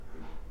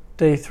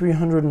day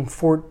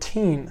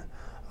 314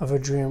 of a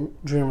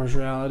dreamer's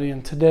reality,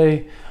 and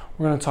today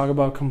we're going to talk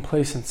about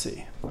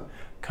complacency.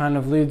 Kind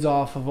of leads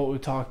off of what we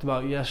talked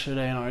about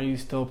yesterday, and are you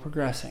still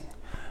progressing?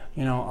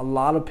 You know, a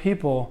lot of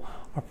people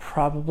are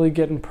probably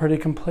getting pretty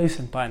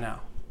complacent by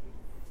now.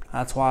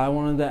 That's why I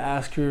wanted to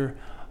ask your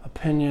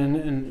opinion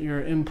and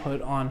your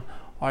input on,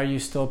 are you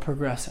still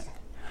progressing?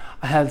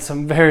 I had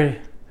some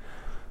very,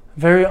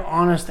 very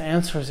honest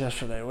answers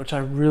yesterday, which I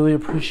really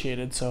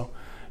appreciated. So,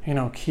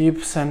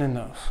 keep sending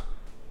those.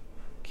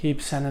 Keep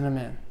sending them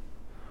in.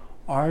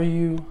 Are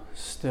you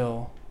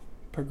still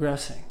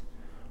progressing?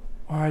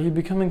 Or are you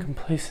becoming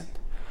complacent?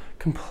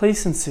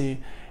 Complacency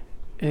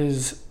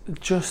is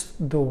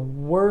just the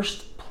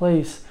worst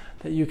place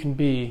that you can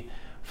be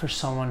for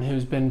someone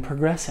who's been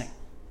progressing,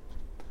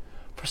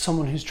 for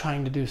someone who's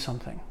trying to do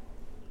something.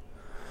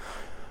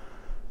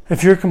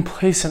 If you're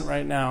complacent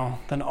right now,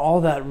 then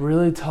all that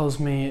really tells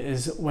me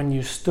is when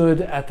you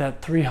stood at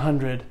that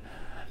 300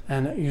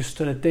 and you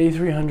stood at day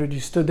 300, you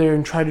stood there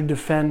and tried to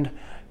defend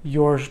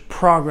your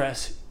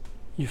progress,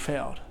 you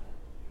failed.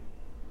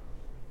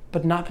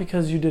 But not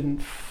because you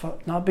didn't,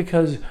 not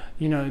because,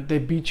 they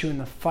beat you in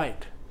the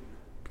fight,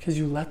 because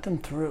you let them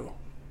through.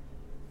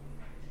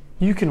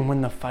 You can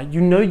win the fight.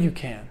 You know you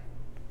can.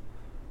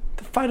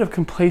 The fight of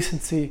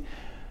complacency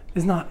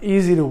is not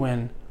easy to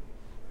win,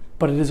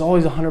 but it is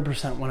always 100%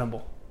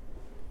 winnable.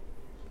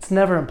 It's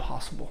never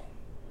impossible.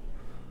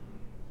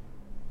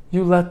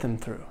 You let them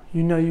through.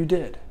 You know you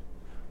did.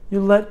 You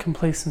let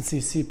complacency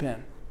seep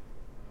in.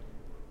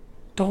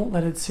 Don't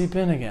let it seep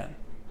in again.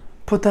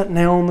 Put that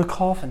nail in the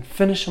coffin.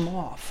 Finish them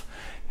off.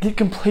 Get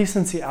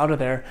complacency out of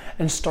there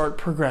and start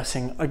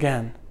progressing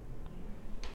again.